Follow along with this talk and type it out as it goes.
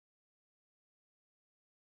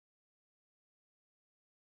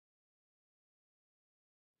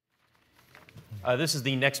This is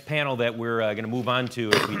the next panel that we're going to move on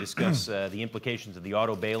to as we discuss the implications of the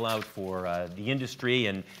auto bailout for the industry.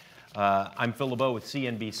 And I'm Phil LeBeau with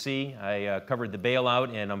CNBC. I covered the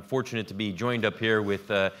bailout, and I'm fortunate to be joined up here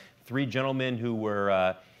with three gentlemen who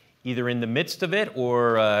were either in the midst of it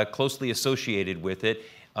or closely associated with it.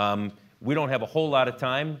 We don't have a whole lot of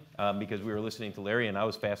time because we were listening to Larry, and I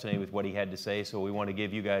was fascinated with what he had to say, so we want to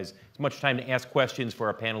give you guys as much time to ask questions for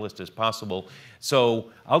our panelists as possible.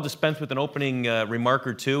 So I'll dispense with an opening remark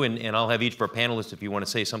or two, and I'll have each of our panelists, if you want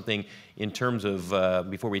to say something in terms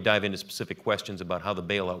of, before we dive into specific questions about how the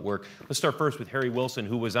bailout worked. Let's start first with Harry Wilson,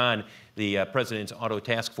 who was on the President's Auto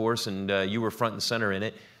Task Force, and you were front and center in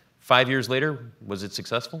it. 5 years later, was it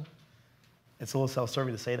successful? It's a little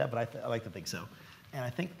self-serving to say that, but I like to think so. And I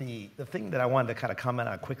think the thing that I wanted to kind of comment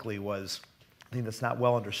on quickly was I think that's not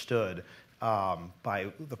well understood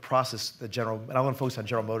by the process that and I want to focus on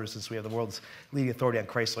General Motors since we have the world's leading authority on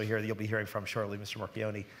Chrysler here that you'll be hearing from shortly, Mr.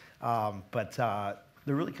 Marchioni. But there are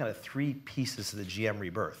really kind of three pieces to the GM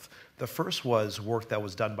rebirth. The first was work that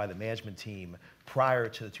was done by the management team prior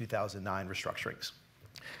to the 2009 restructurings.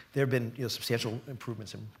 There have been substantial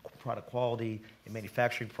improvements in product quality, in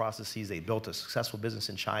manufacturing processes. They built a successful business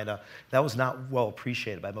in China. That was not well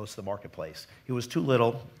appreciated by most of the marketplace. It was too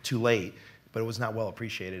little, too late, but it was not well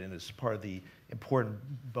appreciated, and it's part of the important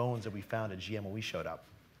bones that we found at GM when we showed up.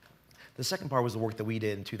 The second part was the work that we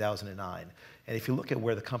did in 2009. And if you look at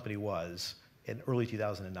where the company was in early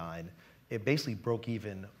 2009, it basically broke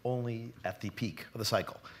even only at the peak of the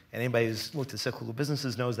cycle. And anybody who's looked at cyclical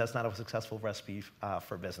businesses knows that's not a successful recipe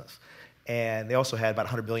for business. And they also had about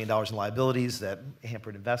 $100 billion in liabilities that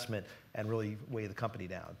hampered investment and really weighed the company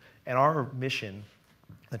down. And our mission,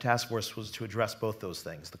 the task force, was to address both those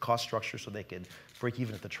things: the cost structure so they could break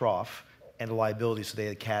even at the trough, and the liabilities so they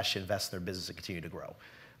had cash to invest in their business and continue to grow.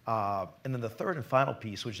 And then the third and final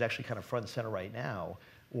piece, which is actually kind of front and center right now,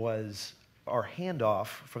 was our handoff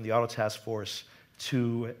from the Auto Task Force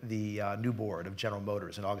to the new board of General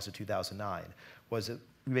Motors in August of 2009, was that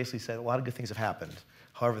we basically said a lot of good things have happened.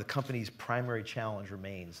 However, the company's primary challenge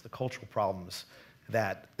remains the cultural problems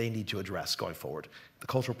that they need to address going forward. The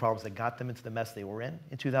cultural problems that got them into the mess they were in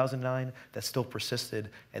 2009, that still persisted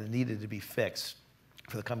and needed to be fixed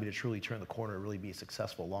for the company to truly turn the corner and really be a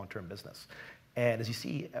successful long-term business. And as you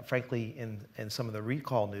see, frankly, in some of the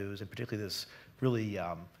recall news, and particularly this really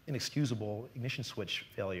inexcusable ignition switch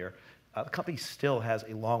failure, the company still has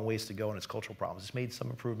a long ways to go in its cultural problems. It's made some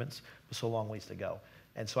improvements, but still a long ways to go.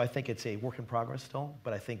 And so I think it's a work in progress still,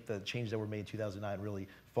 but I think the changes that were made in 2009 really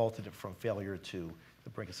vaulted it from failure to the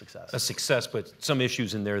brink of success. A success, but some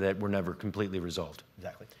issues in there that were never completely resolved.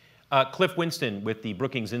 Exactly. Cliff Winston with the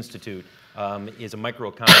Brookings Institute is a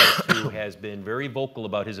microeconomist who has been very vocal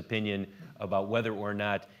about his opinion about whether or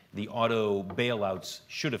not the auto bailouts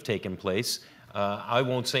should have taken place. I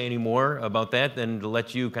won't say any more about that than to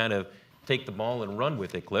let you kind of take the ball and run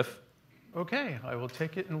with it, Cliff. Okay, I will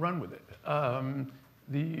take it and run with it.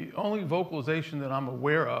 The only vocalization that I'm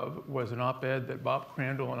aware of was an op-ed that Bob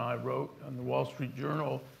Crandall and I wrote on the Wall Street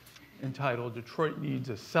Journal entitled "Detroit Needs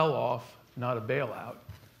a Sell-Off, Not a Bailout."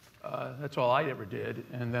 That's all I ever did.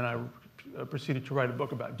 And then I proceeded to write a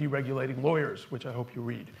book about deregulating lawyers, which I hope you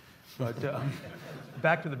read. But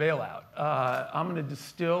back to the bailout. I'm going to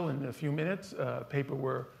distill in a few minutes a paper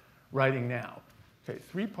we're writing now. Okay,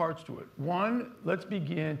 three parts to it. One, let's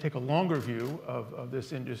take a longer view of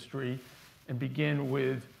this industry and begin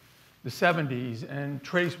with the 70s and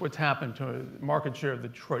trace what's happened to the market share of the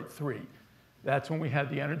Detroit 3. That's when we had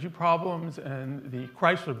the energy problems and the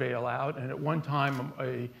Chrysler bailout, and at one time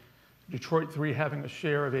a Detroit 3 having a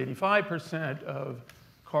share of 85% of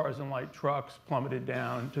cars and light trucks plummeted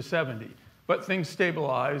down to 70. But things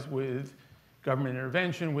stabilized with government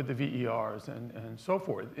intervention, with the VERs and so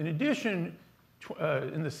forth. In addition,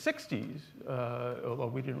 in the 60s,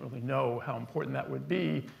 although we didn't really know how important that would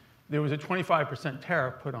be, there was a 25%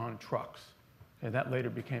 tariff put on trucks, and that later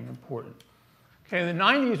became important. Okay, the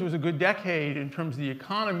 90s was a good decade in terms of the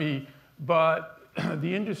economy, but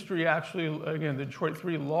the industry actually, again, the Detroit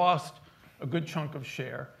 3 lost a good chunk of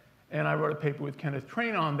share. And I wrote a paper with Kenneth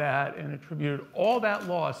Train on that and attributed all that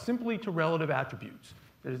loss simply to relative attributes.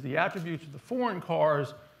 That is, the attributes of the foreign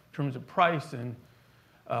cars in terms of price and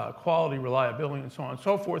quality, reliability, and so on and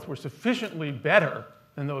so forth were sufficiently better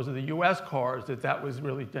than those of the US cars that was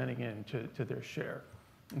really denting into their share.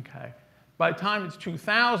 Okay. By the time it's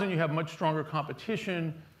 2000, you have much stronger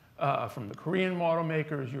competition from the Korean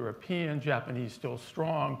automakers, European, Japanese still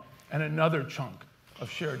strong, and another chunk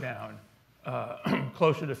of share down,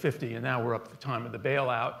 closer to 50, and now we're up at the time of the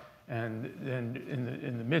bailout, and then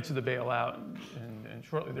in the midst of the bailout, and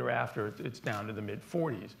shortly thereafter, it's down to the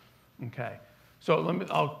mid-40s. Okay, So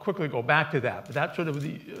I'll quickly go back to that, but that's sort of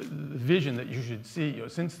the vision that you should see.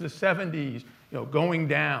 Since the 70s, going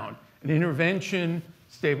down, an intervention,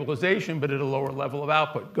 stabilization, but at a lower level of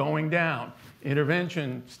output, going down,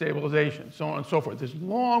 intervention, stabilization, so on and so forth. This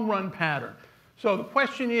long run pattern. So the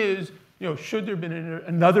question is, should there have been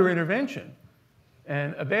another intervention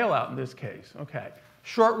and a bailout in this case? Okay.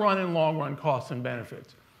 Short run and long run costs and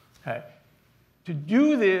benefits. Okay. To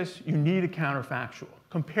do this, you need a counterfactual.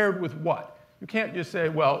 Compared with what? You can't just say,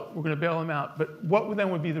 well, we're going to bail them out, but what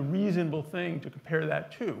then would be the reasonable thing to compare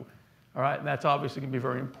that to? All right, and that's obviously going to be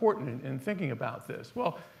very important in thinking about this.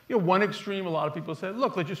 Well, one extreme, a lot of people say,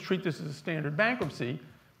 look, let's just treat this as a standard bankruptcy,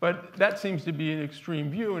 but that seems to be an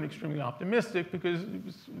extreme view and extremely optimistic because it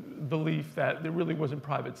was belief that there really wasn't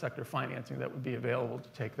private sector financing that would be available to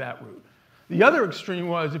take that route. The other extreme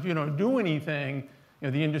was if you don't do anything,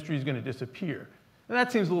 the industry is going to disappear. And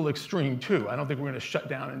that seems a little extreme, too. I don't think we're going to shut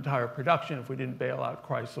down entire production if we didn't bail out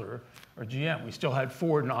Chrysler or GM. We still had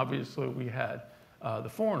Ford, and obviously we had the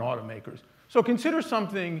foreign automakers. So consider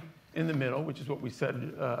something in the middle, which is what we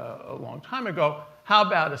said a long time ago. How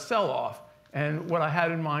about a sell-off? And what I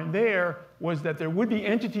had in mind there was that there would be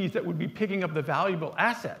entities that would be picking up the valuable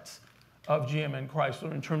assets of GM and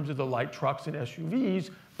Chrysler in terms of the light trucks and SUVs,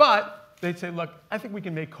 but they'd say, look, I think we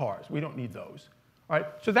can make cars. We don't need those. All right?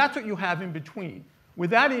 So that's what you have in between. With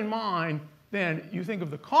that in mind, then you think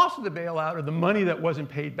of the cost of the bailout or the money that wasn't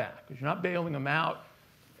paid back, because you're not bailing them out,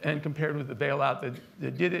 and compared with the bailout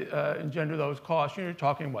that did engender those costs, you're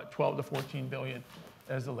talking, what, 12 to 14 billion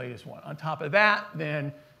as the latest one. On top of that,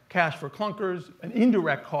 then cash for clunkers, an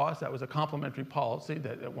indirect cost, that was a complementary policy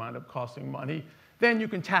that wound up costing money. Then you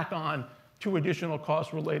can tack on 2 additional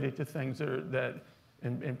costs related to things that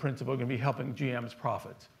in principle are going to be helping GM's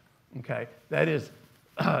profits. Okay, that is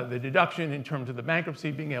the deduction in terms of the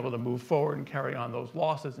bankruptcy, being able to move forward and carry on those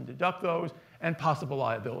losses and deduct those, and possible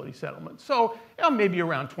liability settlements. So maybe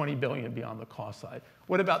around 20 billion beyond the cost side.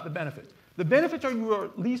 What about the benefits? The benefits are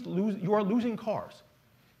you are losing cars.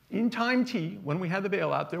 In time T, when we had the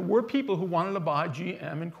bailout, there were people who wanted to buy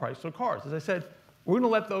GM and Chrysler cars. As I said, we're going to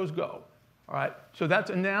let those go. All right? So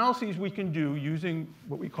that's analyses we can do using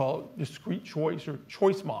what we call discrete choice or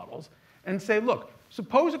choice models and say, look,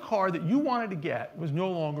 suppose a car that you wanted to get was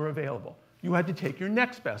no longer available. You had to take your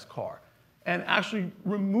next best car. And actually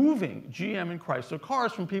removing GM and Chrysler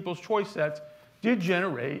cars from people's choice sets did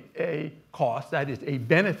generate a cost, that is a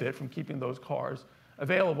benefit from keeping those cars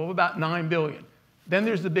available, of about 9 billion. Then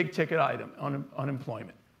there's the big ticket item,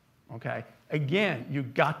 unemployment. Okay? Again,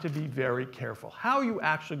 you've got to be very careful. How are you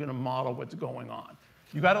actually going to model what's going on?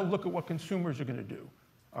 You've got to look at what consumers are going to do.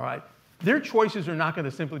 All right? Their choices are not going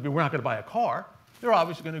to simply be, we're not going to buy a car. They're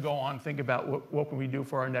obviously going to go on and think about what can we do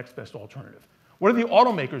for our next best alternative. What are the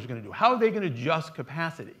automakers going to do? How are they going to adjust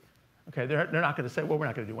capacity? Okay, they're not going to say, well, we're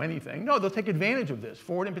not going to do anything. No, they'll take advantage of this.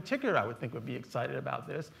 Ford in particular, I would think, would be excited about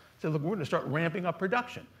this. Say, look, we're going to start ramping up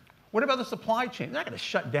production. What about the supply chain? They're not going to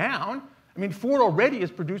shut down. I mean, Ford already is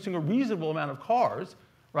producing a reasonable amount of cars,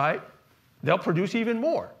 right? They'll produce even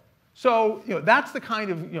more. So that's the kind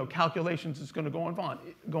of calculations that's going to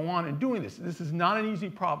go on in doing this. This is not an easy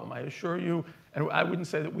problem, I assure you. And I wouldn't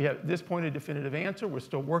say that we have at this point a definitive answer. We're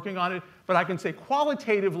still working on it. But I can say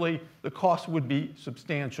qualitatively, the cost would be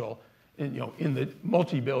substantial in the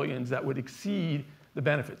multi-billions that would exceed the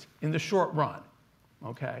benefits in the short run.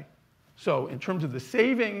 Okay? So in terms of the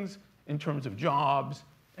savings, in terms of jobs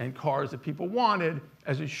and cars that people wanted,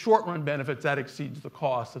 as a short-run benefits, that exceeds the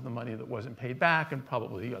cost of the money that wasn't paid back and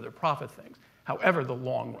probably the other profit things. However, the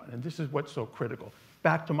long run, and this is what's so critical,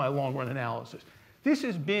 back to my long-run analysis. This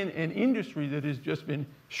has been an industry that has just been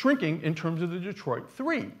shrinking in terms of the Detroit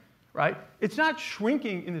Three, right? It's not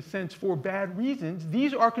shrinking in a sense for bad reasons.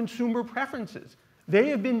 These are consumer preferences. They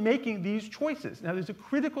have been making these choices. Now, there's a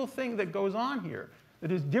critical thing that goes on here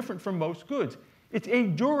that is different from most goods. It's a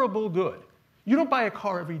durable good. You don't buy a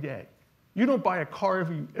car every day. You don't buy a car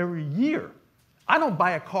every year. I don't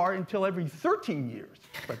buy a car until every 13 years,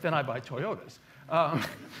 but then I buy Toyotas.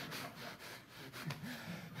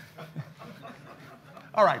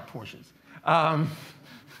 All right, Porsches.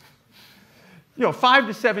 5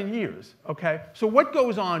 to 7 years, okay? So what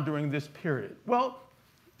goes on during this period? Well,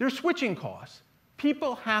 there's switching costs.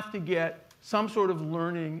 People have to get some sort of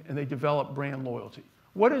learning and they develop brand loyalty.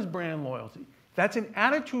 What is brand loyalty? That's an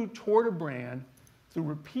attitude toward a brand through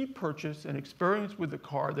repeat purchase and experience with the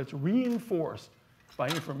car that's reinforced by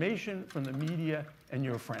information from the media and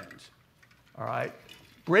your friends, all right?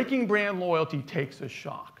 Breaking brand loyalty takes a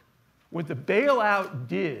shock. What the bailout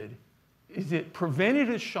did is it prevented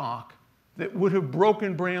a shock that would have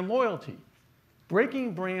broken brand loyalty.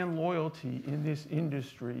 Breaking brand loyalty in this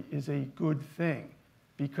industry is a good thing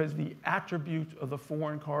because the attributes of the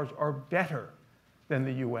foreign cars are better than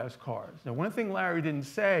the US cars. Now, one thing Larry didn't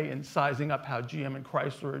say in sizing up how GM and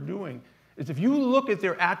Chrysler are doing is if you look at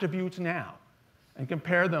their attributes now and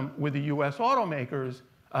compare them with the US automakers,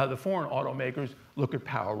 the foreign automakers, look at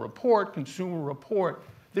Power Report, Consumer Report,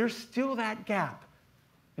 there's still that gap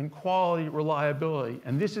in quality, reliability.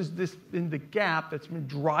 And this has been the gap that's been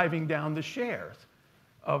driving down the shares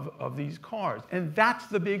of these cars. And that's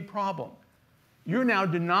the big problem. You're now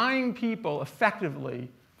denying people effectively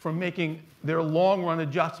from making their long-run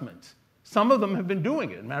adjustments. Some of them have been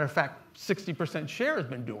doing it. As a matter of fact, 60% share has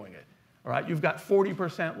been doing it. All right, you've got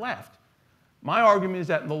 40% left. My argument is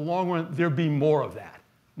that in the long run, there'll be more of that,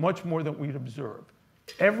 much more than we'd observe.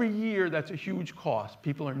 Every year, that's a huge cost.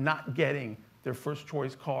 People are not getting their first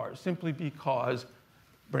choice cars simply because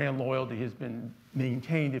brand loyalty has been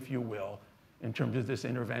maintained, if you will, in terms of this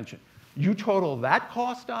intervention. You total that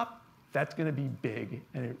cost up, that's going to be big,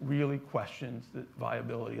 and it really questions the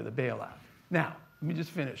viability of the bailout. Now, let me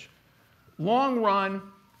just finish. Long run,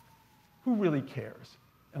 who really cares?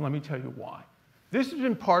 And let me tell you why. This has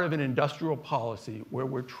been part of an industrial policy where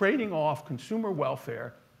we're trading off consumer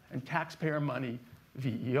welfare and taxpayer money,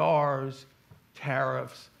 VERs,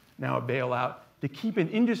 tariffs, now a bailout, to keep an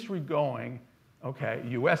industry going, okay,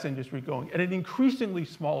 US industry going, at an increasingly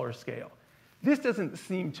smaller scale. This doesn't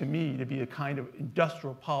seem to me to be a kind of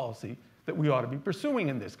industrial policy that we ought to be pursuing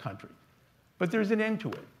in this country. But there's an end to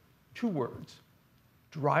it. 2 words,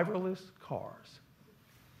 driverless cars.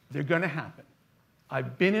 They're going to happen.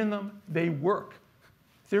 I've been in them. They work.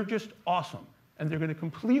 They're just awesome. And they're going to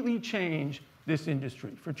completely change this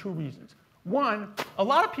industry for 2 reasons. One, a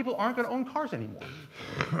lot of people aren't going to own cars anymore.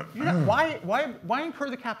 Why incur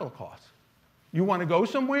the capital costs? You want to go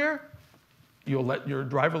somewhere, you'll let your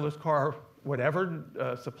driverless car, whatever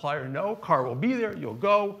supplier know, car will be there, you'll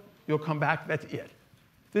go, you'll come back, that's it.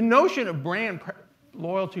 The notion of brand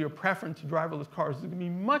loyalty or preference to driverless cars is going to be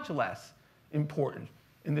much less important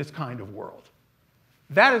in this kind of world.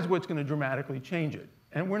 That is what's going to dramatically change it.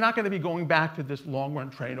 And we're not going to be going back to this long-run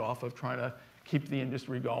trade-off of trying to keep the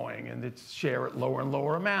industry going and its share at lower and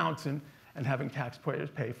lower amounts and having taxpayers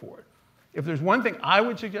pay for it. If there's one thing I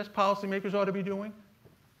would suggest policymakers ought to be doing,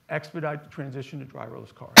 expedite the transition to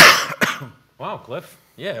driverless cars. Wow, Cliff.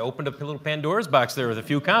 Yeah, opened up a little Pandora's box there with a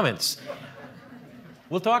few comments.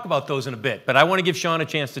 We'll talk about those in a bit, but I want to give Sean a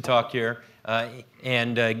chance to talk here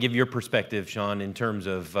and give your perspective, Sean, in terms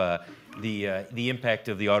of the impact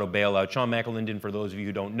of the auto bailout. Sean McElinden, for those of you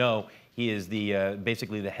who don't know, he is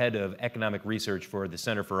basically the head of economic research for the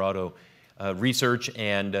Center for Auto Research,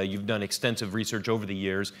 and you've done extensive research over the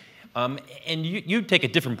years. And you take a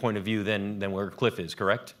different point of view than where Cliff is,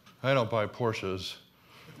 correct? I don't buy Porsches.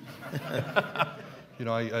 You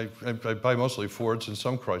know, I buy mostly Fords and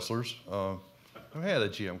some Chryslers. I've had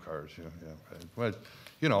GM cars, but,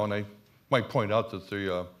 you know, and I might point out that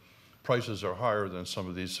the prices are higher than some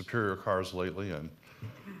of these superior cars lately, and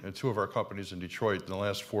 2 of our companies in Detroit in the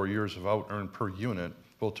last 4 years have out-earned per unit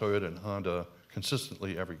both Toyota and Honda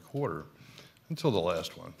consistently every quarter, until the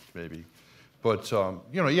last one, maybe. But,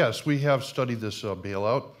 you know, yes, we have studied this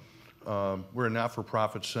bailout. We're a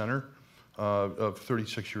not-for-profit center of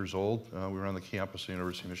 36 years old. We were on the campus of the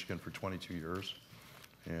University of Michigan for 22 years,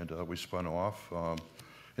 and we spun off.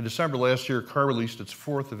 In December last year, CAR released its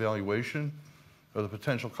 4th evaluation of the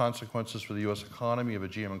potential consequences for the U.S. economy of a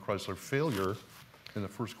GM and Chrysler failure in the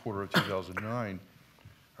first quarter of 2009.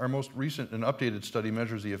 Our most recent and updated study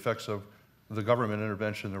measures the effects of the government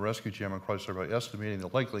intervention to rescue GM and Chrysler by estimating the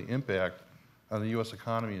likely impact on the U.S.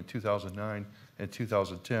 economy in 2009 and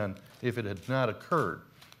 2010 if it had not occurred.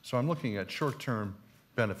 So I'm looking at short-term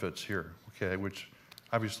benefits here, okay, which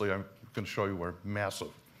obviously I'm going to show you are massive.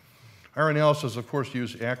 Our analysis, of course,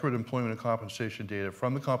 used accurate employment and compensation data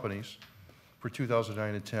from the companies for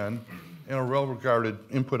 2009 and 10, and a well-regarded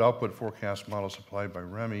input-output forecast model supplied by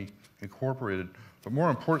REMI Incorporated. But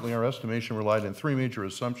more importantly, our estimation relied on 3 major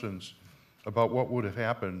assumptions about what would have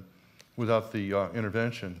happened without the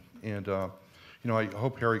intervention. And you know, I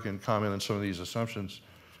hope Harry can comment on some of these assumptions.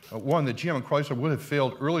 One, that GM and Chrysler would have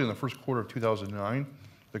failed early in the first quarter of 2009.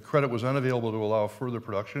 The credit was unavailable to allow further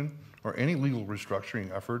production or any legal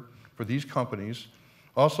restructuring effort for these companies.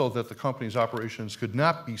 Also, that the company's operations could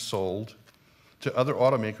not be sold to other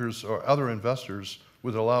automakers or other investors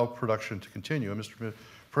would allow production to continue. And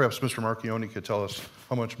perhaps Mr. Marchioni could tell us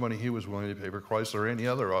how much money he was willing to pay for Chrysler or any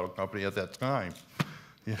other auto company at that time.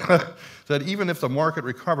 That even if the market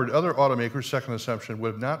recovered, other automakers, second assumption,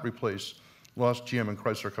 would have not replaced lost GM and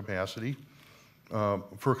Chrysler capacity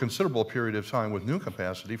for a considerable period of time with new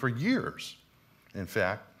capacity for years. in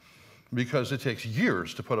fact, because it takes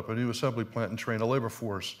years to put up a new assembly plant and train a labor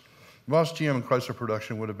force. Lost GM and Chrysler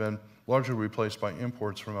production would have been largely replaced by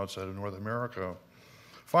imports from outside of North America.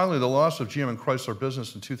 Finally, the loss of GM and Chrysler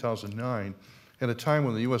business in 2009, at a time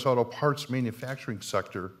when the U.S. auto parts manufacturing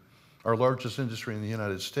sector, our largest industry in the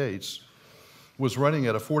United States, was running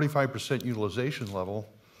at a 45% utilization level,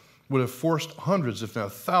 would have forced hundreds, if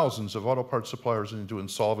not thousands, of auto parts suppliers into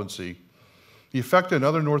insolvency. The effect on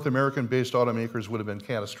other North American-based automakers would have been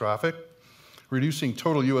catastrophic, reducing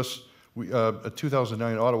total U.S.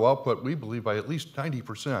 2009 auto output, we believe, by at least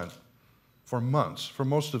 90% for months, for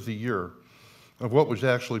most of the year, of what was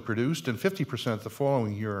actually produced, and 50% the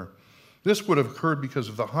following year. This would have occurred because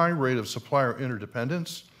of the high rate of supplier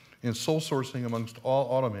interdependence and sole sourcing amongst all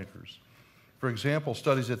automakers. For example,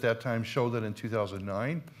 studies at that time showed that in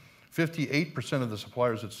 2009, 58% of the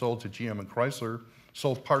suppliers that sold to GM and Chrysler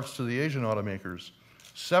sold parts to the Asian automakers.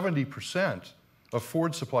 70% of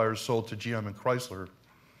Ford suppliers sold to GM and Chrysler.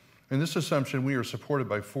 In this assumption, we are supported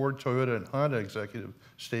by Ford, Toyota, and Honda executive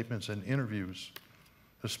statements and interviews,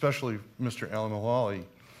 especially Mr. Alan Mulally.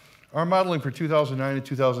 Our modeling for 2009 and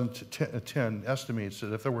 2010 estimates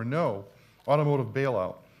that if there were no automotive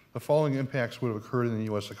bailout, the following impacts would have occurred in the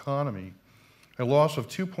U.S. economy: a loss of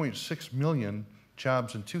 2.6 million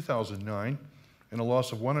jobs in 2009 and a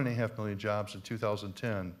loss of 1.5 million jobs in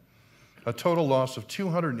 2010. A total loss of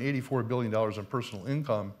 $284 billion in personal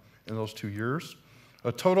income in those 2 years.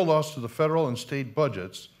 A total loss to the federal and state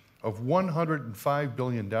budgets of $105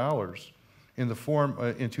 billion in the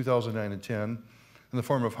form, in 2009 and 10, in the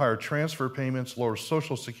form of higher transfer payments, lower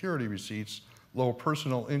Social Security receipts, lower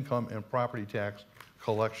personal income and property tax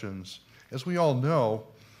collections. As we all know,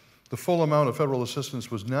 the full amount of federal assistance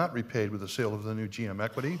was not repaid with the sale of the new GM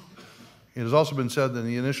equity. It has also been said that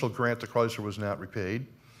the initial grant to Chrysler was not repaid,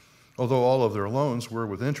 although all of their loans were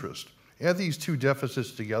with interest. Add these two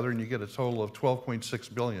deficits together and you get a total of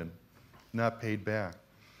 $12.6 billion not paid back.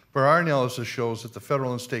 But our analysis shows that the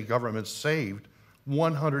federal and state governments saved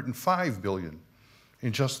 $105 billion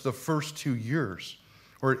in just the first 2 years,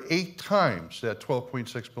 or 8 times that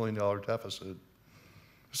 $12.6 billion deficit.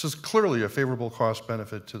 This is clearly a favorable cost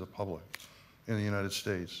benefit to the public in the United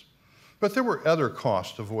States. But there were other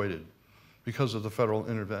costs avoided because of the federal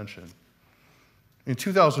intervention. In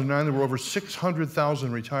 2009, there were over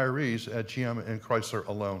 600,000 retirees at GM and Chrysler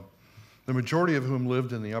alone, the majority of whom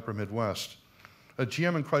lived in the upper Midwest. A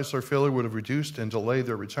GM and Chrysler failure would have reduced and delayed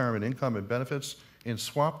their retirement income and benefits and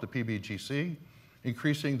swapped the PBGC,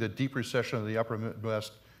 increasing the deep recession of the upper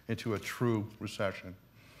Midwest into a true recession.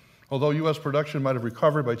 Although U.S. production might have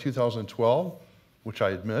recovered by 2012, which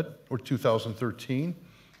I admit, or 2013,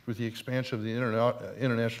 with the expansion of the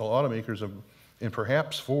international automakers and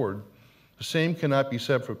perhaps Ford, the same cannot be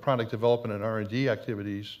said for product development and R&D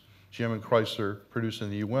activities GM and Chrysler produce in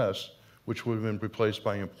the U.S., which would have been replaced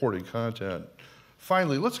by imported content.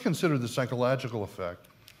 Finally, let's consider the psychological effect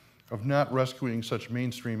of not rescuing such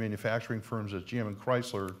mainstream manufacturing firms as GM and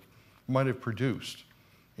Chrysler might have produced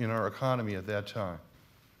in our economy at that time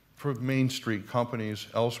for Main Street companies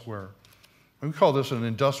elsewhere. We call this an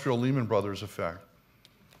industrial Lehman Brothers effect.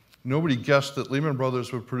 Nobody guessed that Lehman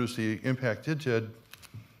Brothers would produce the impact it did.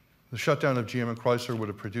 The shutdown of GM and Chrysler would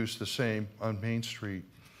have produced the same on Main Street.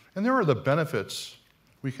 And there are the benefits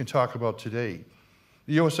we can talk about today.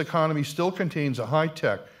 The U.S. economy still contains a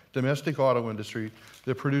high-tech domestic auto industry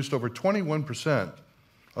that produced over 21%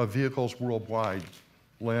 of vehicles worldwide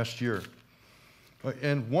last year.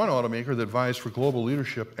 And one automaker that vies for global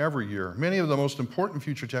leadership every year. Many of the most important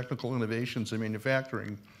future technical innovations in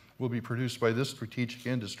manufacturing will be produced by this strategic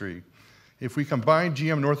industry. If we combine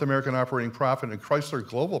GM North American operating profit and Chrysler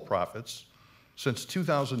global profits, since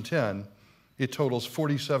 2010, it totals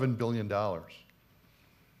 $47 billion.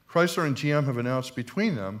 Chrysler and GM have announced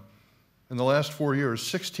between them, in the last 4 years,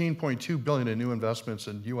 $16.2 billion in new investments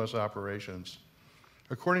in U.S. operations.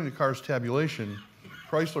 According to CAR's tabulation,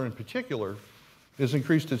 Chrysler in particular has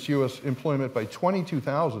increased its U.S. employment by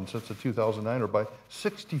 22,000 since the 2009, or by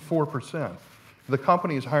 64%. The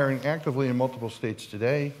company is hiring actively in multiple states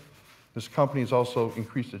today. This company has also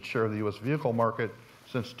increased its share of the U.S. vehicle market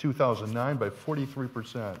since 2009 by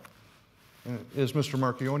 43%. And as Mr.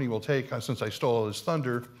 Marchione will take, since I stole all his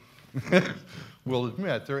thunder, will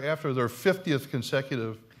admit, they're after their 50th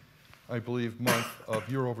consecutive, I believe, month of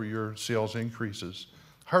year-over-year sales increases.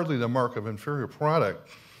 Hardly the mark of inferior product.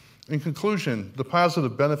 In conclusion, the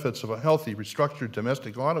positive benefits of a healthy, restructured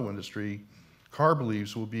domestic auto industry, CAR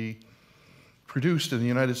believes, will be produced in the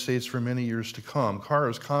United States for many years to come. CAR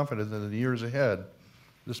is confident that in the years ahead,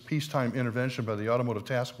 this peacetime intervention by the Automotive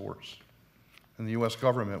Task Force and the U.S.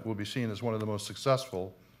 government will be seen as one of the most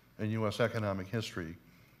successful in U.S. economic history.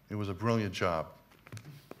 It was a brilliant job,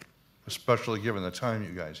 especially given the time you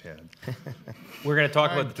guys had. We're going to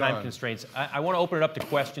talk about I'm the time done. constraints. I want to open it up to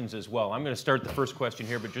questions as well. I'm going to start the first question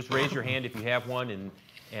here, but just raise your hand if you have one,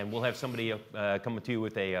 and we'll have somebody come to you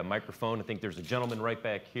with a microphone. I think there's a gentleman right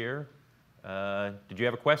back here. Did you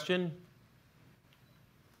have a question?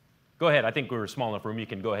 Go ahead. I think we're a small enough room. You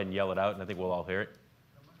can go ahead and yell it out, and I think we'll all hear it.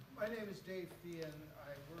 My name is Dave Thean.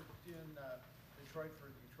 I worked in Detroit for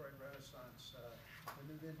Detroit Renaissance in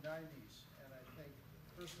the mid-90s, and I think,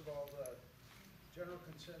 first of all, the general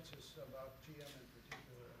consensus about GM in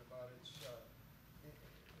particular and about its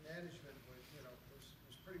management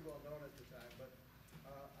was pretty well known at the time. But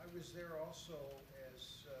I was there also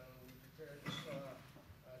as we prepared to saw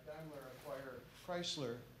Daimler acquire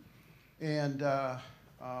Chrysler, and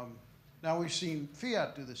now we've seen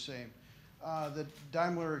Fiat do the same. The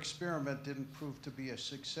Daimler experiment didn't prove to be a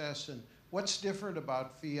success. And what's different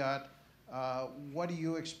about Fiat? What do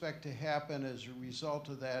you expect to happen as a result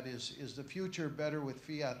of that? Is the future better with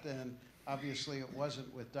Fiat than obviously it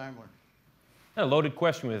wasn't with Daimler? A loaded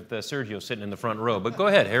question with Sergio sitting in the front row. But go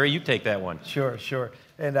ahead, Harry, you take that one. Sure.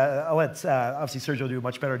 And I'll let, obviously, Sergio do a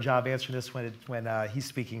much better job answering this when he's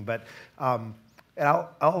speaking. But and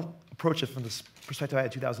I'll approach it from the perspective I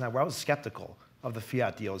had in 2009, where I was skeptical of the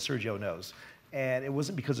Fiat deal, as Sergio knows. And it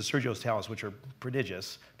wasn't because of Sergio's talents, which are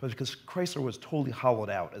prodigious, but because Chrysler was totally hollowed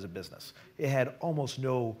out as a business. It had almost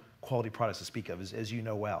no quality products to speak of, as you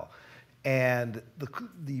know well. And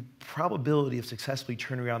the probability of successfully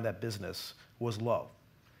turning around that business was low,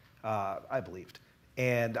 I believed.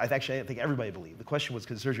 And I think everybody believed. The question was,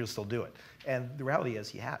 could Sergio still do it? And the reality is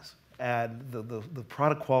he has. And the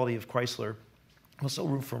product quality of Chrysler, there's still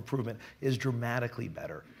room for improvement, is dramatically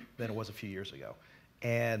better than it was a few years ago.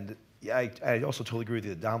 And I also totally agree with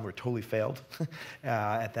you that Daimler totally failed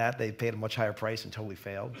at that. They paid a much higher price and totally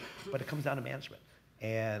failed. But it comes down to management.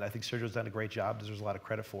 And I think Sergio's done a great job. Deserves a lot of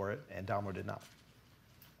credit for it, and Daimler did not.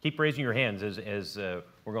 Keep raising your hands as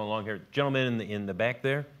we're going along here. Gentleman in the back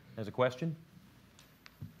there has a question.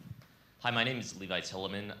 Hi, my name is Levi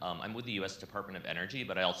Tilleman. I'm with the U.S. Department of Energy,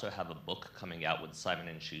 but I also have a book coming out with Simon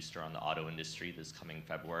 & Schuster on the auto industry this coming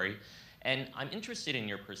February. And I'm interested in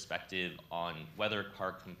your perspective on whether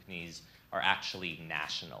car companies are actually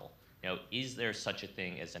national. Is there such a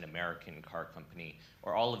thing as an American car company,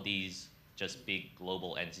 or all of these just big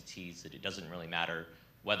global entities that it doesn't really matter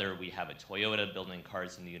whether we have a Toyota building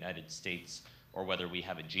cars in the United States or whether we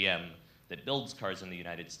have a GM that builds cars in the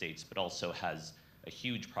United States but also has a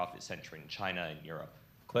huge profit center in China and Europe?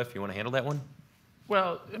 Cliff, you want to handle that one?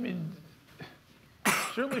 Well, I mean,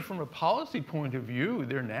 certainly from a policy point of view,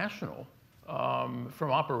 they're national.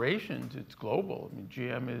 From operations, it's global. I mean,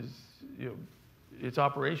 GM is, its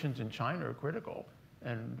operations in China are critical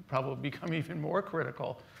and probably become even more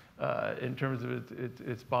critical in terms of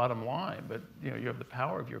its bottom line. But you have the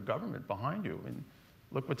power of your government behind you, and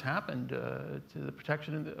look what's happened to the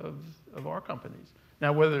protection of our companies.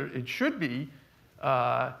 Now, whether it should be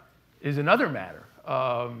is another matter.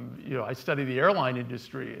 I study the airline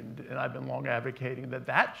industry, and I've been long advocating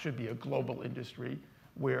that should be a global industry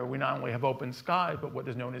where we not only have open sky, but what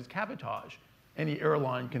is known as cabotage. Any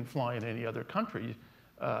airline can fly in any other country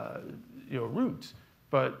routes.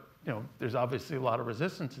 But there's obviously a lot of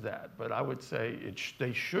resistance to that. But I would say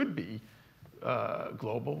they should be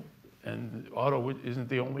global, and auto isn't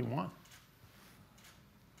the only one.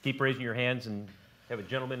 Keep raising your hands, and have a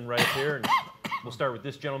gentleman right here. And we'll start with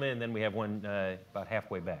this gentleman, and then we have one about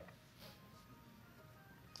halfway back.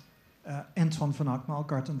 Anton van Akmal,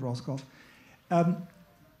 Garten Roscoff.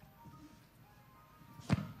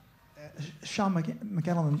 Sean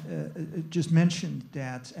McEllen just mentioned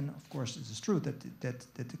that, and of course this is true, that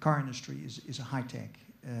the car industry is a high-tech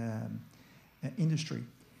industry.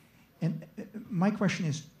 And my question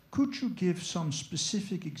is, could you give some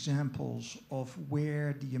specific examples of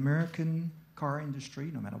where the American car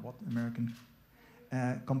industry, no matter what American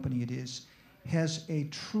company it is, has a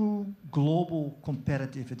true global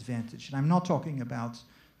competitive advantage? And I'm not talking about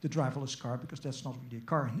the driverless car, because that's not really a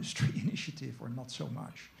car industry initiative, or not so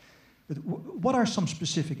much. But what are some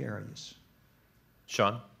specific areas?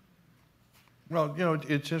 Sean? Well,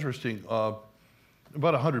 it's interesting. About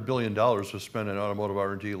 $100 billion was spent in automotive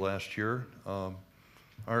R&D last year.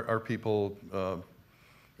 Our people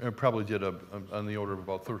probably did on the order of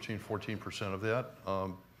about 13-14% of that.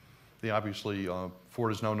 Obviously,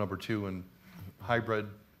 Ford is now number 2 in hybrid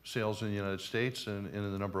sales in the United States, and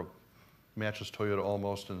in the number of matches Toyota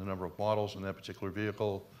almost in the number of models in that particular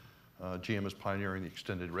vehicle. GM is pioneering the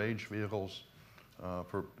extended range vehicles,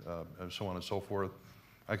 and so on and so forth.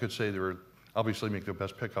 I could say there are obviously make the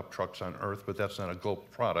best pickup trucks on earth, but that's not a global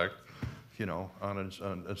product, you know, on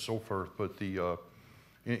and so forth. But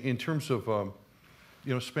in terms of,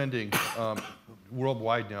 you know, spending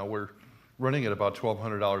worldwide now, we're running at about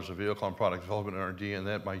 $1,200 a vehicle on product development and R&D, and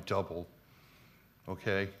that might double.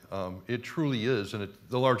 Okay, it truly is, and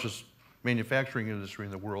the largest manufacturing industry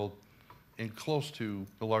in the world, and close to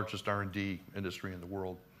the largest R&D industry in the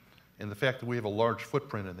world. And the fact that we have a large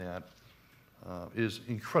footprint in that is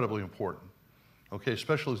incredibly important. Okay,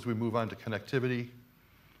 especially as we move on to connectivity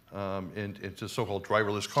and to so-called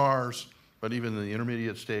driverless cars, but even in the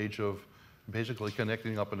intermediate stage of basically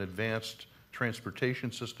connecting up an advanced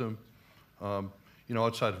transportation system. You know,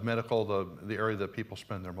 outside of medical, the area that people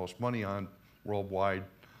spend their most money on worldwide,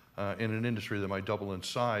 in an industry that might double in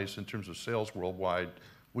size in terms of sales worldwide,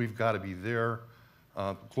 we've got to be there.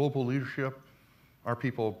 Global leadership, our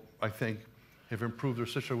people, I think, have improved their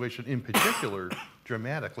situation in particular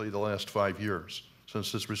dramatically the last 5 years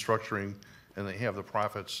since this restructuring, and they have the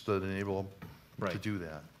profits that enable them to do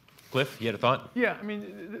that. Cliff, you had a thought? Yeah, I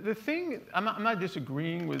mean, the thing, I'm not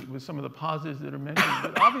disagreeing with some of the positives that are mentioned,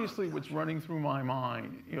 but obviously what's running through my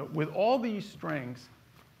mind, you know, with all these strengths,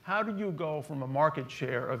 how do you go from a market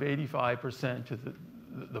share of 85% to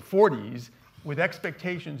the 40s with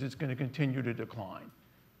expectations it's going to continue to decline?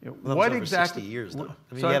 You know, well, what over exactly? 60 years, though.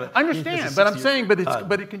 I mean, So I understand, but I'm saying, but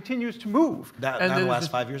it continues to move. Not in the last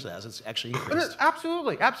 5 years, it has. It's actually increased.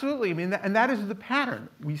 Absolutely, absolutely. I mean, and that is the pattern.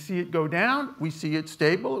 We see it go down. We see it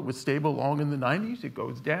stable. It was stable long in the 90s. It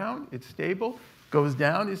goes down. It's stable. Goes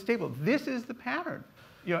down. It's stable. This is the pattern.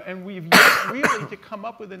 You know, and we've yet really to come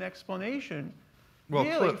up with an explanation,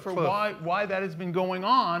 really, for why that has been going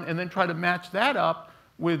on, and then try to match that up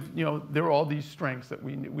with, you know, there are all these strengths that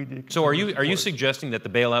we did. So are you suggesting that the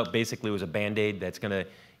bailout basically was a Band-Aid that's going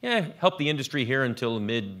to help the industry here until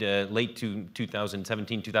late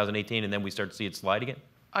 2017, 2018, and then we start to see it slide again?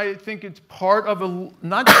 I think it's part of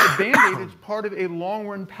not just a Band-Aid, it's part of a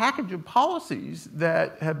long-run package of policies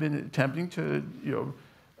that have been attempting to, you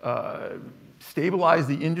know, stabilize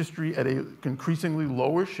the industry at an increasingly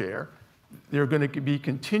lower share. There are going to be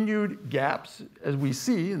continued gaps, as we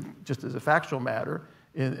see, just as a factual matter,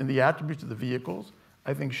 in the attributes of the vehicles.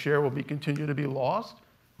 I think share will continue to be lost,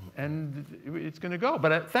 and it's going to go.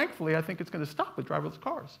 But thankfully, I think it's going to stop with driverless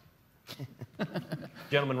cars.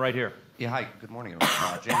 Gentleman right here. Yeah, hi, good morning.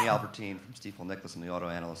 Jamie Albertine from Stifel Nicholas. I'm the auto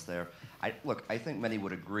analyst there. Look, I think many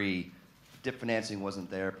would agree DIP financing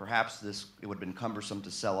wasn't there. Perhaps it would have been cumbersome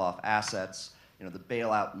to sell off assets. You know, the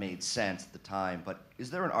bailout made sense at the time, but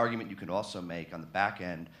is there an argument you could also make on the back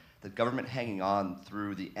end that government hanging on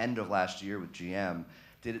through the end of last year with GM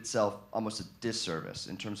did itself almost a disservice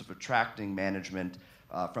in terms of attracting management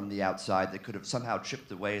from the outside that could have somehow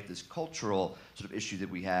chipped away at this cultural sort of issue that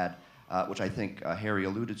we had, which I think Harry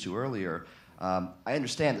alluded to earlier. I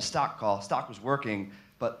understand the stock was working,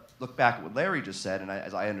 but look back at what Larry just said, and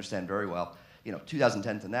as I understand very well, you know,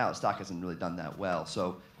 2010 to now, the stock hasn't really done that well.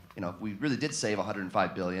 So, you know, we really did save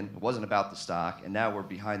 $105 billion. It wasn't about the stock, and now we're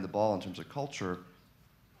behind the ball in terms of culture.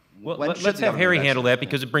 Well, let's have Harry handle that,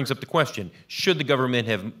 because it brings up the question: should the government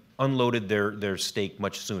have unloaded their stake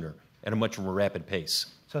much sooner at a much more rapid pace?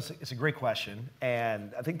 So it's a great question,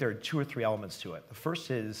 and I think there are 2 or 3 elements to it. The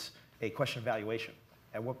first is a question of valuation.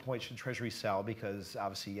 At what point should Treasury sell? Because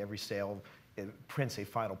obviously every sale prints a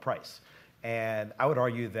final price. And I would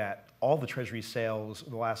argue that all the Treasury sales in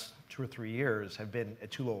the last 2 or 3 years have been at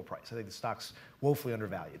too low a price. I think the stock's woefully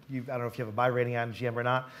undervalued. I don't know if you have a buy rating on GM or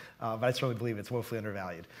not, but I certainly believe it's woefully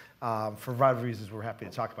undervalued. For a variety of reasons, we're happy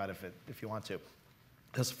to talk about it if you want to.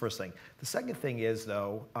 That's the first thing. The second thing is,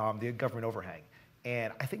 though, the government overhang.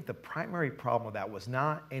 And I think the primary problem with that was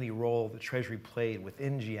not any role the Treasury played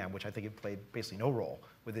within GM, which I think it played basically no role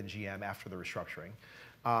within GM after the restructuring,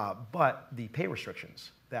 but the pay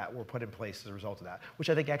restrictions that were put in place as a result of that, which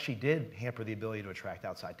I think actually did hamper the ability to attract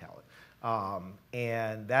outside talent.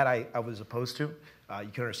 And that I was opposed to.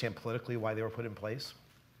 You can understand politically why they were put in place.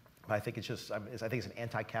 But I think it's just, I think it's an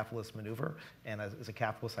anti-capitalist maneuver, and as a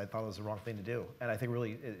capitalist, I thought it was the wrong thing to do. And I think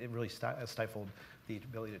it really stifled the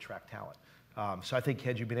ability to attract talent. So I think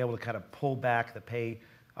had you been able to kind of pull back the pay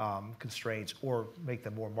constraints or make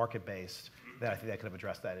them more market-based, then I think that could have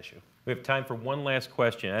addressed that issue. We have time for one last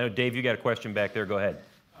question. I know, Dave, you got a question back there. Go ahead.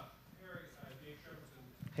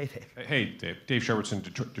 Hey, Dave. Hey, Dave. Dave Sherbertson,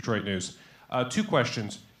 Detroit News. 2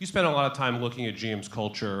 questions. You spent a lot of time looking at GM's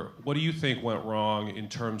culture. What do you think went wrong in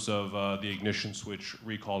terms of the ignition switch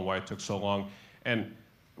recall and why it took so long? And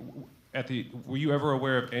were you ever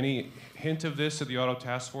aware of any hint of this at the Auto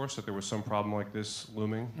Task Force, that there was some problem like this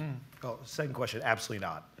looming? Oh, second question, absolutely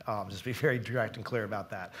not. Just to be very direct and clear about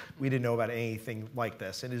that. We didn't know about anything like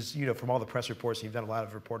this. And as you know, from all the press reports, you've done a lot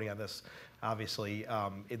of reporting on this, obviously,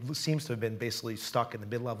 it seems to have been basically stuck in the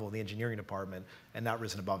mid-level of the engineering department and not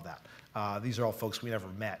risen above that. These are all folks we never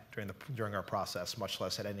met during our process, much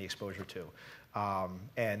less had any exposure to.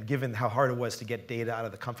 And given how hard it was to get data out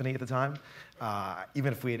of the company at the time,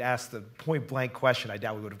 even if we had asked the point-blank question, I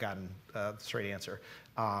doubt we would have gotten a straight answer.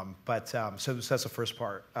 So that's the first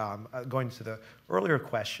part. Going to the earlier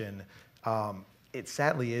question, it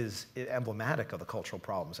sadly is emblematic of the cultural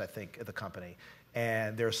problems, I think, of the company.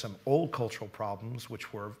 And there are some old cultural problems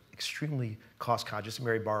which were extremely cost-conscious.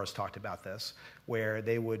 Mary Barra's talked about this, where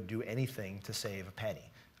they would do anything to save a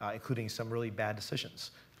penny, including some really bad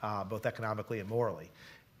decisions, both economically and morally.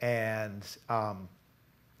 And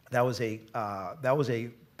that was a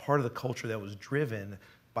part of the culture that was driven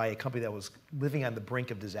by a company that was living on the brink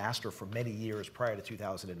of disaster for many years prior to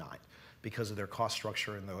 2009 because of their cost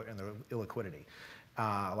structure and their illiquidity,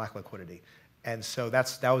 lack of liquidity. And so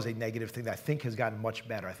that was a negative thing that I think has gotten much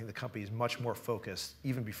better. I think the company is much more focused,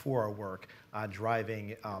 even before our work, on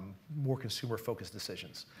driving more consumer-focused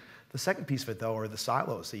decisions. The second piece of it, though, are the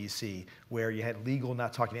silos that you see, where you had legal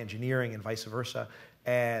not talking to engineering and vice versa.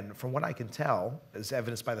 And from what I can tell, as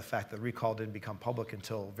evidenced by the fact that the recall didn't become public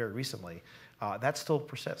until very recently, that still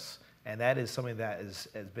persists. And that is something that has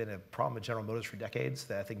been a problem at General Motors for decades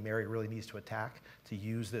that I think Mary really needs to attack, to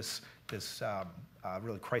use this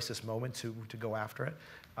really crisis moment to go after it.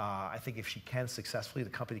 I think if she can successfully, the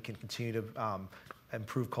company can continue to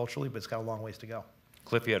improve culturally, but it's got a long ways to go.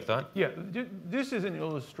 Cliff, you had a thought? Yeah, this is an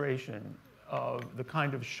illustration of the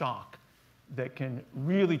kind of shock that can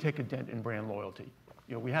really take a dent in brand loyalty.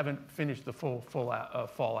 You know, we haven't finished the full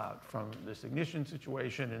fallout from this ignition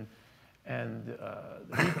situation and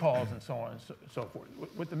the recalls and so on and so forth.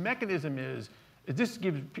 What the mechanism is this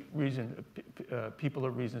gives people a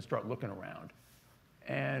reason to start looking around.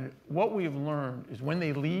 And what we have learned is when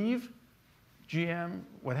they leave, GM,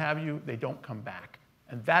 what have you, they don't come back.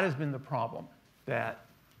 And that has been the problem, that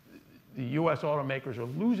the US automakers are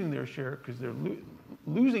losing their share because they're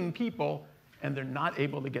losing people and they're not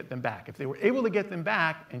able to get them back. If they were able to get them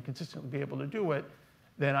back and consistently be able to do it,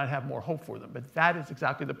 then I'd have more hope for them. But that is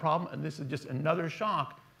exactly the problem, and this is just another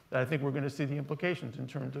shock that I think we're going to see the implications in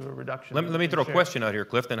terms of a reduction. Let me throw a question out here,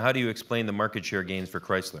 Cliff. Then how do you explain the market share gains for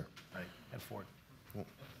Chrysler? Right, and Ford.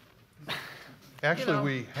 Actually,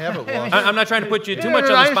 we haven't lost. I'm not trying to put you too much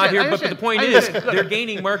on the spot here, but the point is they're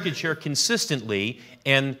gaining market share consistently,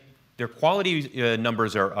 and their quality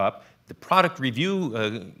numbers are up. The product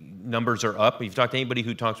review numbers are up. You've talked to anybody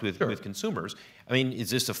who talks with consumers. I mean, is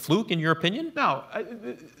this a fluke in your opinion? No.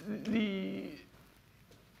 The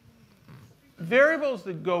variables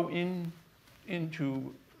that go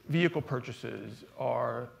into vehicle purchases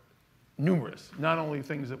are numerous. Not only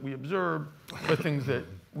things that we observe, but things that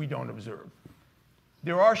we don't observe.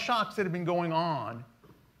 There are shocks that have been going on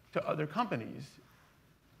to other companies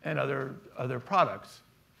and other products.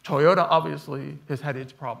 Toyota obviously has had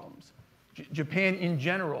its problems. Japan in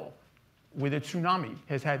general, with its tsunami,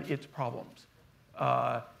 has had its problems.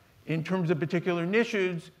 In terms of particular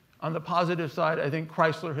niches, on the positive side, I think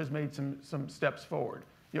Chrysler has made some steps forward.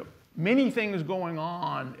 You know, many things going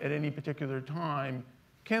on at any particular time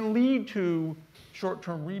can lead to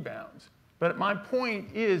short-term rebounds. But my point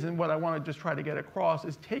is, and what I want to just try to get across,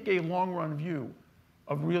 is take a long-run view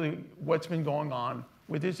of really what's been going on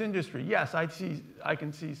with this industry. Yes, I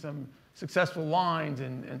can see some successful lines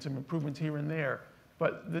and some improvements here and there,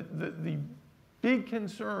 but the big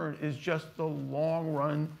concern is just the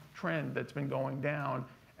long-run trend that's been going down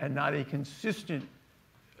and not a consistent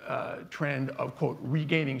trend of, quote,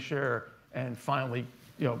 regaining share and finally,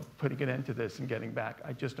 you know, putting an end to this and getting back.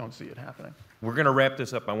 I just don't see it happening. We're going to wrap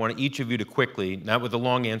this up. I want each of you to quickly, not with a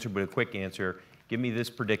long answer, but a quick answer, give me this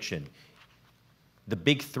prediction. The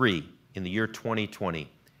big three in the year 2020,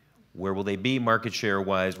 where will they be market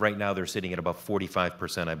share-wise? Right now, they're sitting at about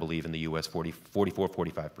 45%, I believe, in the U.S., 44,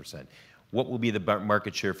 45%. What will be the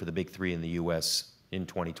market share for the big three in the U.S. in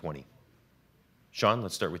 2020? Sean,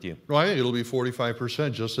 let's start with you. Well, I think it'll be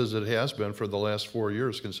 45%, just as it has been for the last 4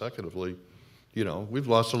 years consecutively. You know, we've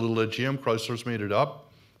lost a little at GM. Chrysler's made it up.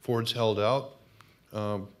 Ford's held out.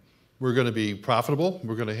 We're going to be profitable.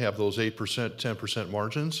 We're going to have those 8%, 10%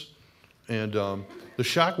 margins. And the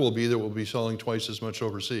shock will be that we'll be selling twice as much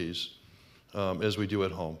overseas as we do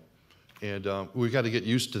at home. And we've got to get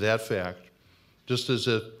used to that fact, just as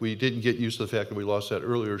if we didn't get used to the fact that we lost that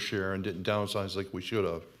earlier share and didn't downsize like we should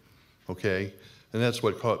have, okay? And that's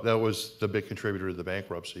what that was the big contributor to the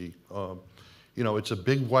bankruptcy. You know, it's a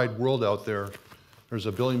big, wide world out there. There's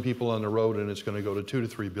 1 billion people on the road, and it's going to go to 2 to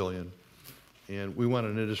 3 billion. And we want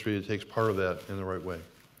an industry that takes part of that in the right way.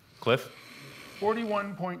 Cliff?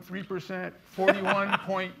 41.3%,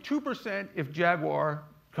 41.2% if Jaguar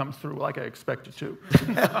comes through like I expect it to.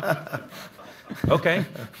 Okay,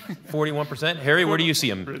 41%. Harry, where do you see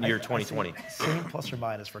them year 2020? Same plus or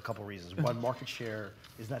minus for a couple of reasons. One, market share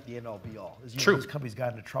is not the end-all be-all. As you know, True. those companies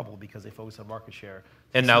got into trouble because they focused on market share.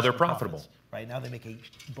 And now they're Profits, profitable. Right now they make a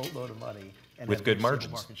boatload of money and With have good very margins.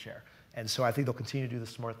 stable market share. And so I think they'll continue to do the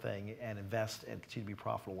smart thing and invest and continue to be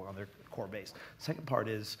profitable on their core base. Second part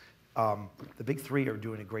is the big three are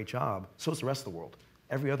doing a great job. So is the rest of the world.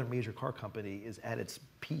 Every other major car company is at its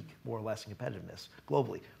peak, more or less, in competitiveness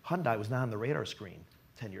globally. Hyundai was not on the radar screen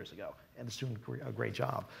 10 years ago, and it's doing a great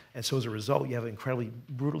job. And so as a result, you have an incredibly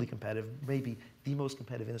brutally competitive, maybe the most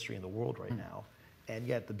competitive industry in the world right now. And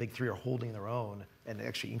yet the big three are holding their own and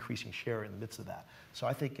actually increasing share in the midst of that. So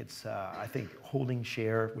I think it's, I think holding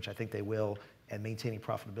share, which I think they will, and maintaining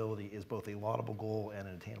profitability is both a laudable goal and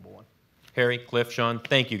an attainable one. Harry, Cliff, Sean,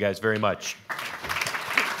 thank you guys very much.